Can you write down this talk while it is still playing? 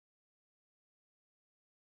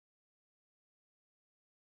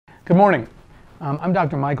Good morning. I'm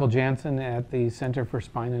Dr. Michael Janssen at the Center for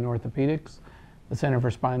Spine and Orthopedics. The Center for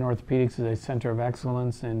Spine and Orthopedics is a center of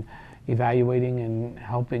excellence in evaluating and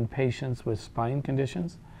helping patients with spine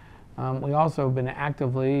conditions. We also have been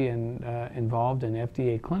actively involved in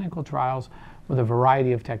FDA clinical trials with a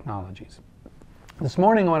variety of technologies. This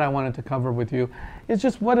morning, what I wanted to cover with you is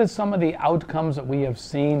just what is some of the outcomes that we have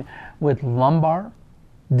seen with lumbar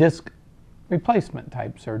disc replacement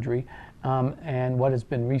type surgery and what has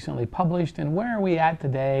been recently published and where are we at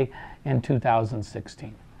today in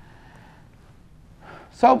 2016.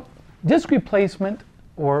 So disc replacement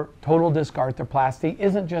or total disc arthroplasty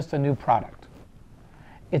isn't just a new product.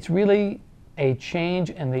 It's really a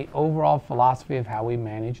change in the overall philosophy of how we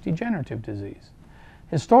manage degenerative disease.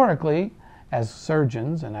 Historically, as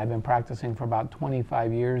surgeons, and I've been practicing for about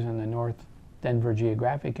 25 years in the North Denver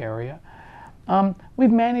geographic area,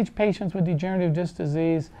 we've managed patients with degenerative disc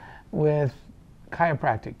disease with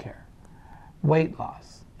chiropractic care, weight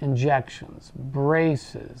loss, injections,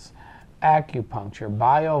 braces, acupuncture,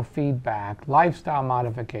 biofeedback, lifestyle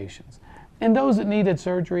modifications. And those that needed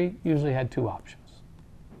surgery usually had two options: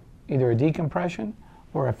 either a decompression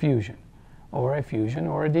or a fusion, or a fusion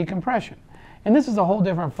or a decompression. And this is a whole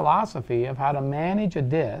different philosophy of how to manage a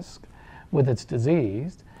disc with its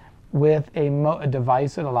disease with a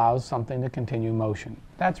device that allows something to continue motion.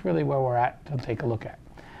 That's really where we're at to take a look at.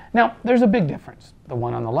 Now, there's a big difference. The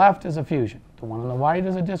one on the left is a fusion. The one on the right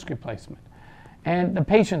is a disc replacement. And the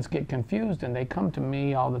patients get confused and they come to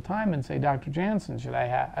me all the time and say, Dr. Janssen,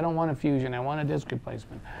 I don't want a fusion, I want a disc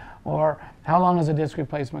replacement. Or how long is a disc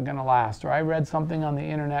replacement going to last? Or I read something on the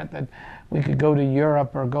internet that we could go to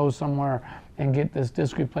Europe or go somewhere and get this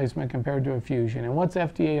disc replacement compared to a fusion. And what's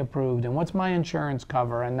FDA approved? And what's my insurance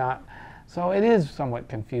cover and not? So it is somewhat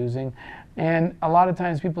confusing. And a lot of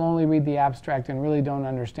times people only read the abstract and really don't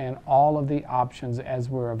understand all of the options as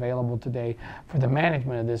were available today for the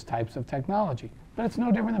management of this types of technology. But it's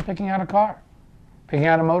no different than picking out a car, picking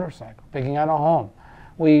out a motorcycle, picking out a home.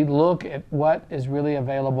 We look at what is really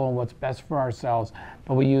available and what's best for ourselves,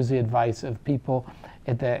 but we use the advice of people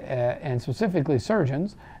and specifically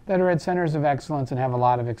surgeons that are at centers of excellence and have a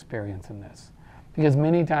lot of experience in this. Because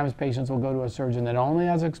many times patients will go to a surgeon that only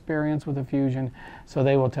has experience with a fusion, so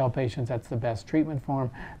they will tell patients that's the best treatment for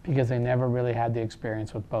them because they never really had the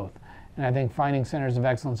experience with both. And I think finding centers of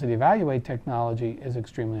excellence that evaluate technology is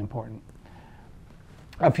extremely important.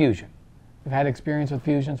 A fusion. We've had experience with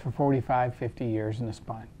fusions for 45, 50 years in the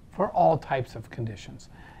spine for all types of conditions.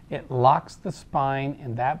 It locks the spine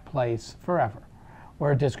in that place forever,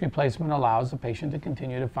 where a disc replacement allows the patient to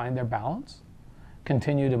continue to find their balance,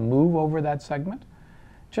 continue to move over that segment,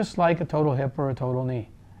 just like a total hip or a total knee.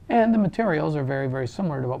 And the materials are very, very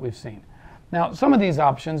similar to what we've seen. Now, some of these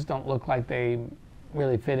options don't look like they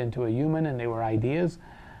really fit into a human and they were ideas,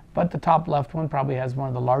 but the top left one probably has one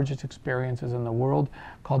of the largest experiences in the world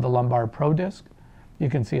called the Lumbar Pro Disc. You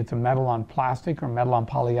can see it's a metal on plastic or metal on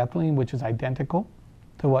polyethylene, which is identical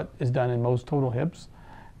to what is done in most total hips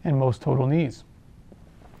and most total knees.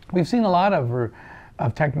 We've seen a lot of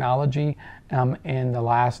technology in the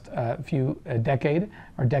last decade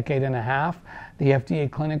and a half. The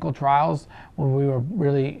FDA clinical trials, what we were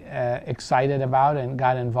really excited about and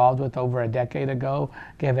got involved with over a decade ago,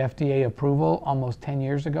 gave FDA approval almost 10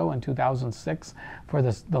 years ago in 2006 for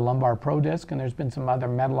the Lumbar Pro Disc, and there's been some other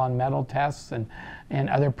metal on metal tests and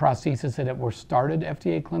other prostheses that were started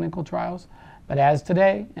FDA clinical trials. But as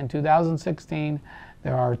today, in 2016,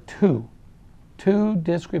 there are two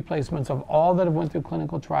disc replacements of all that have went through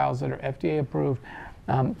clinical trials that are FDA approved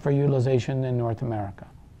for utilization in North America.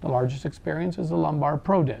 The largest experience is the Lumbar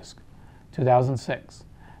Pro Disc, 2006.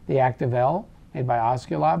 The Active L, made by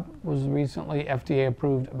Osteolab, was recently FDA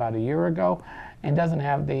approved about a year ago and doesn't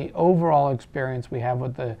have the overall experience we have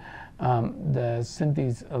with the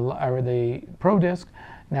Pro Disc,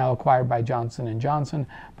 now acquired by Johnson & Johnson.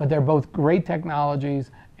 But they're both great technologies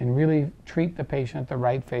and really treat the patient at the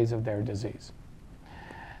right phase of their disease.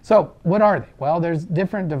 So what are they? Well, there's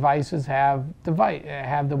different devices have the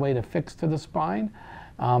way to fix to the spine.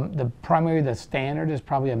 The standard is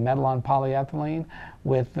probably a metal on polyethylene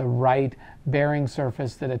with the right bearing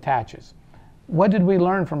surface that attaches. What did we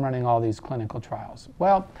learn from running all these clinical trials?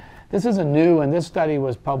 Well, this isn't new, and this study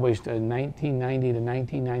was published in 1990 to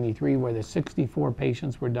 1993, where the 64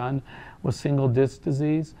 patients were done with single disc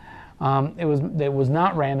disease. It was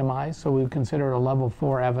not randomized, so we consider it a level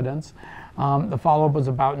 4 evidence. The follow-up was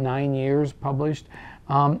about 9 years published,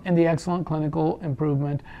 and the excellent clinical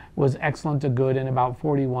improvement was excellent to good in about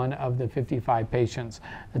 41 of the 55 patients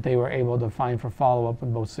that they were able to find for follow-up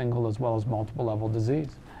in both single as well as multiple level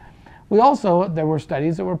disease. There were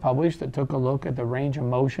studies that were published that took a look at the range of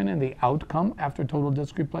motion and the outcome after total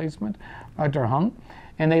disc replacement, Dr. Hung,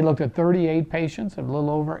 and they looked at 38 patients, a little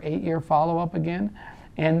over 8-year follow-up again,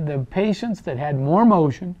 and the patients that had more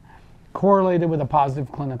motion correlated with a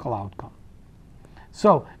positive clinical outcome.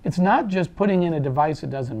 So it's not just putting in a device that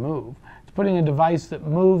doesn't move. It's putting a device that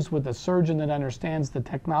moves with a surgeon that understands the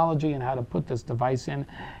technology and how to put this device in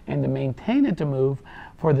and to maintain it to move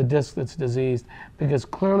for the disc that's diseased, because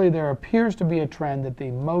clearly there appears to be a trend that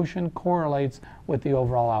the motion correlates with the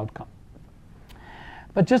overall outcome.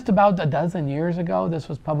 But just about a dozen years ago, this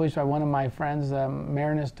was published by one of my friends,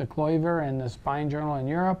 Marinus de Kloiver, in the Spine Journal in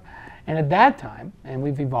Europe. And at that time, and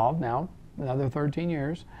we've evolved now, another 13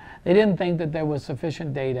 years, they didn't think that there was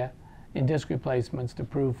sufficient data in disc replacements to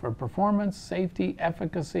prove for performance, safety,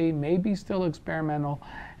 efficacy, maybe still experimental.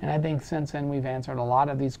 And I think since then we've answered a lot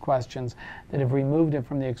of these questions that have removed it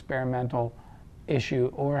from the experimental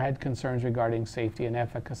issue or had concerns regarding safety and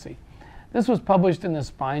efficacy. This was published in the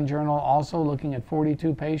Spine Journal, also looking at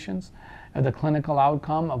 42 patients, the clinical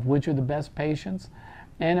outcome of which are the best patients.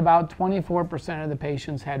 And about 24% of the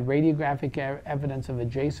patients had radiographic evidence of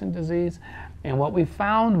adjacent disease. And what we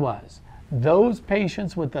found was those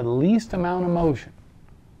patients with the least amount of motion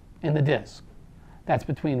in the disc, that's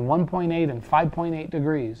between 1.8 and 5.8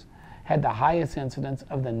 degrees, had the highest incidence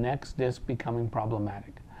of the next disc becoming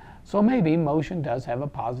problematic. So maybe motion does have a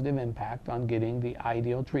positive impact on getting the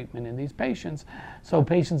ideal treatment in these patients. So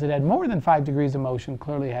patients that had more than 5 degrees of motion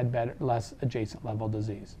clearly had less adjacent level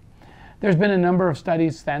disease. There's been a number of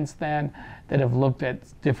studies since then that have looked at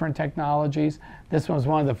different technologies. This one was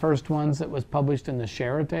one of the first ones that was published in the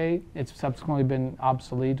Charité. It's subsequently been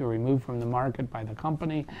obsolete or removed from the market by the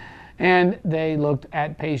company. And they looked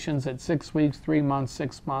at patients at 6 weeks, 3 months,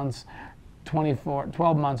 6 months,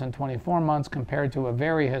 12 months, and 24 months compared to a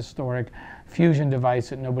very historic fusion device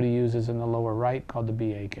that nobody uses in the lower right called the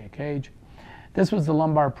BAK cage. This was the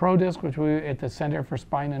lumbar pro disc, which we at the Center for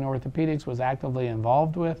Spine and Orthopedics was actively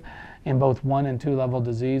involved with in both 1 and 2 level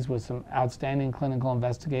disease with some outstanding clinical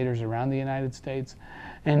investigators around the United States.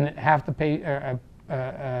 And a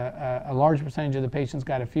large percentage of the patients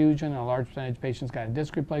got a fusion, and a large percentage of patients got a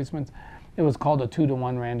disc replacement. It was called a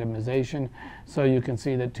 2-to-1 randomization. So you can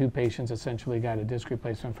see that 2 patients essentially got a disc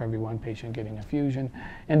replacement for every 1 patient getting a fusion.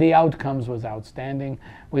 And the outcomes was outstanding.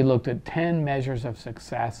 We looked at 10 measures of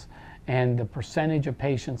success, and the percentage of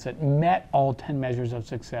patients that met all 10 measures of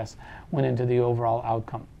success went into the overall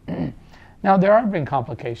outcome. Now, there have been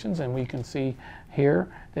complications, and we can see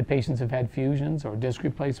here that patients have had fusions or disc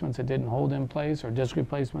replacements that didn't hold in place, or disc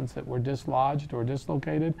replacements that were dislodged or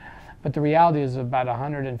dislocated. But the reality is about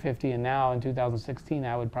 150, and now in 2016,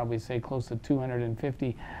 I would probably say close to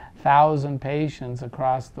 250,000 patients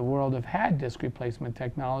across the world have had disc replacement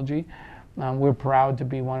technology. We're proud to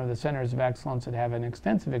be one of the centers of excellence that have an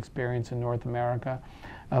extensive experience in North America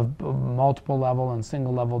of multiple level and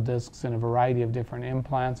single level discs and a variety of different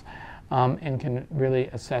implants, and can really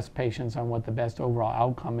assess patients on what the best overall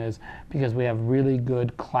outcome is, because we have really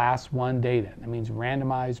good class 1 data. That means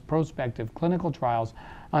randomized prospective clinical trials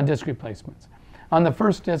on disc replacements. On the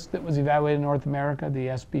first disc that was evaluated in North America, the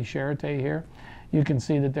SB Charité here, you can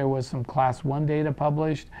see that there was some class 1 data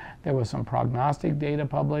published, there was some prognostic data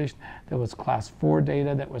published, there was class 4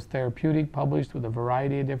 data that was therapeutic published with a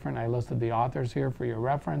variety of different, I listed the authors here for your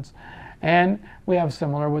reference. And we have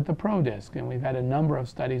similar with the Pro Disc, and we've had a number of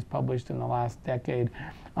studies published in the last decade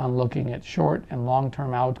on looking at short and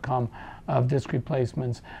long-term outcome of disc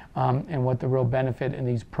replacements and what the real benefit in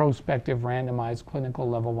these prospective randomized clinical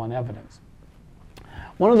level 1 evidence.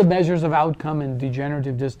 One of the measures of outcome in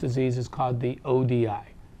degenerative disc disease is called the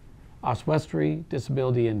ODI, Oswestry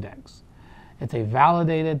Disability Index. It's a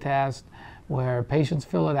validated test where patients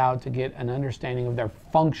fill it out to get an understanding of their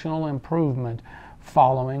functional improvement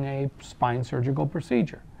following a spine surgical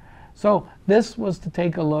procedure. So this was to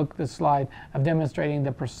take a look, this slide, of demonstrating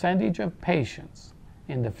the percentage of patients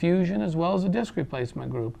in the fusion as well as the disc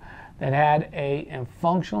replacement group that had a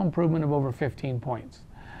functional improvement of over 15 points.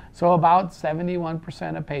 So about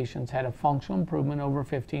 71% of patients had a functional improvement over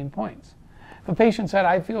 15 points. If a patient said,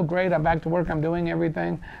 I feel great, I'm back to work, I'm doing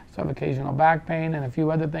everything, so I have occasional back pain and a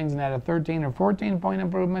few other things, and had a 13 or 14 point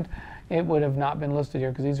improvement, it would have not been listed here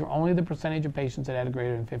because these are only the percentage of patients that had a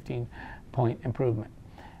greater than 15 point improvement.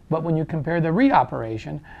 But when you compare the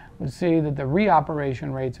reoperation, we see that the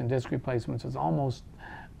reoperation rates in disc replacements is almost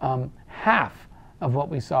half of what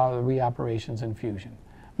we saw the reoperations in fusion,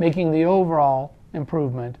 making the overall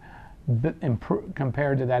improvement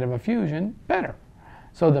compared to that of a fusion better.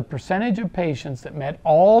 So the percentage of patients that met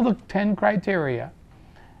all the 10 criteria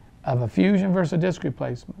of a fusion versus a disc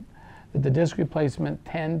replacement, that the disc replacement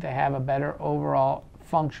tend to have a better overall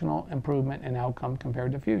functional improvement in outcome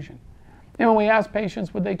compared to fusion. And when we ask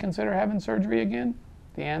patients would they consider having surgery again,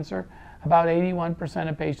 the answer, about 81%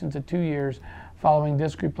 of patients at 2 years following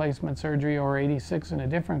disc replacement surgery, or 86 in a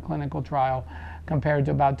different clinical trial, compared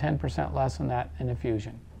to about 10% less than that in a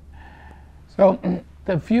fusion. So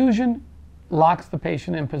the fusion locks the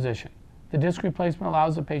patient in position. The disc replacement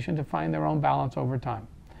allows the patient to find their own balance over time.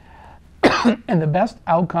 And the best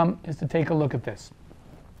outcome is to take a look at this.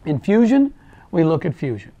 In fusion, we look at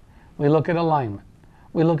fusion. We look at alignment.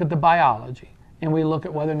 We look at the biology. And we look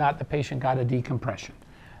at whether or not the patient got a decompression.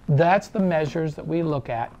 That's the measures that we look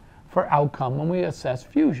at for outcome when we assess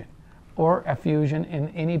fusion, or a fusion in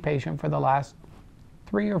any patient for the last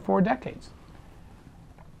 3 or 4 decades.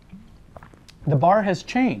 The bar has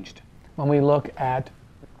changed when we look at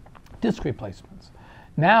disc replacements.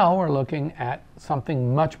 Now we're looking at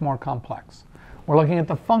something much more complex. We're looking at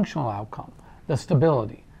the functional outcome, the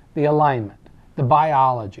stability, the alignment, the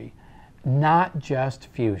biology, not just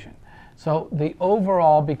fusion. So the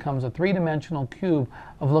overall becomes a 3-dimensional cube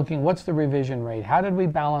of looking what's the revision rate, how did we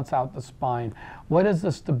balance out the spine, what is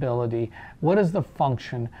the stability, what is the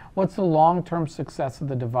function, what's the long-term success of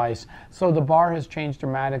the device. So the bar has changed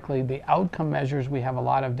dramatically. The outcome measures we have a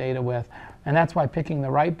lot of data with, and that's why picking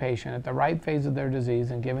the right patient at the right phase of their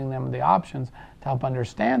disease and giving them the options to help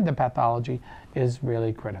understand the pathology is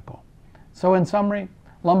really critical. So in summary,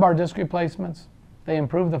 lumbar disc replacements, they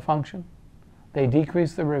improve the function, they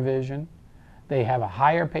decrease the revision, they have a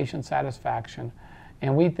higher patient satisfaction,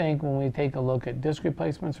 and we think when we take a look at disc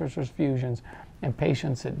replacements versus fusions in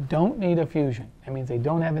patients that don't need a fusion, that means they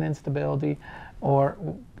don't have an instability or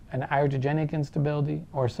an iatrogenic instability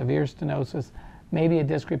or severe stenosis, maybe a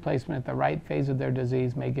disc replacement at the right phase of their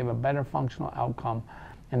disease may give a better functional outcome.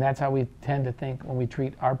 And that's how we tend to think when we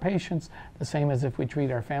treat our patients, the same as if we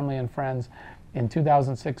treat our family and friends. In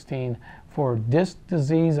 2016, for disc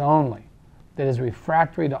disease only, that is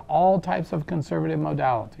refractory to all types of conservative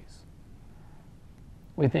modalities,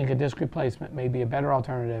 we think a disc replacement may be a better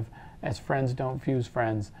alternative, as friends don't fuse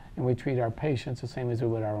friends, and we treat our patients the same as we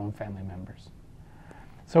would our own family members.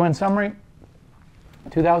 So in summary,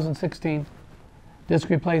 2016, disc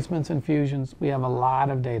replacements and fusions, we have a lot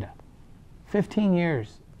of data. 15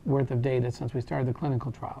 years worth of data since we started the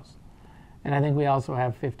clinical trials. And I think we also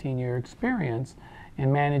have 15-year experience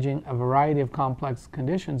in managing a variety of complex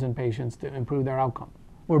conditions in patients to improve their outcome.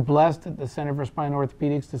 We're blessed at the Center for Spine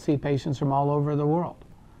Orthopedics to see patients from all over the world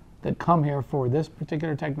that come here for this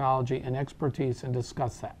particular technology and expertise and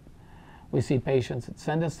discuss that. We see patients that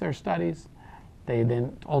send us their studies. They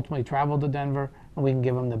then ultimately travel to Denver, and we can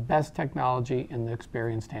give them the best technology in the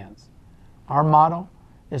experienced hands. Our motto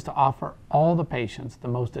is to offer all the patients the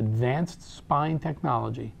most advanced spine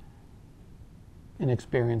technology in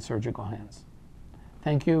experienced surgical hands.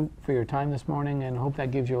 Thank you for your time this morning, and hope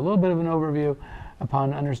that gives you a little bit of an overview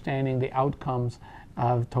upon understanding the outcomes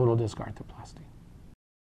of total disc arthroplasty.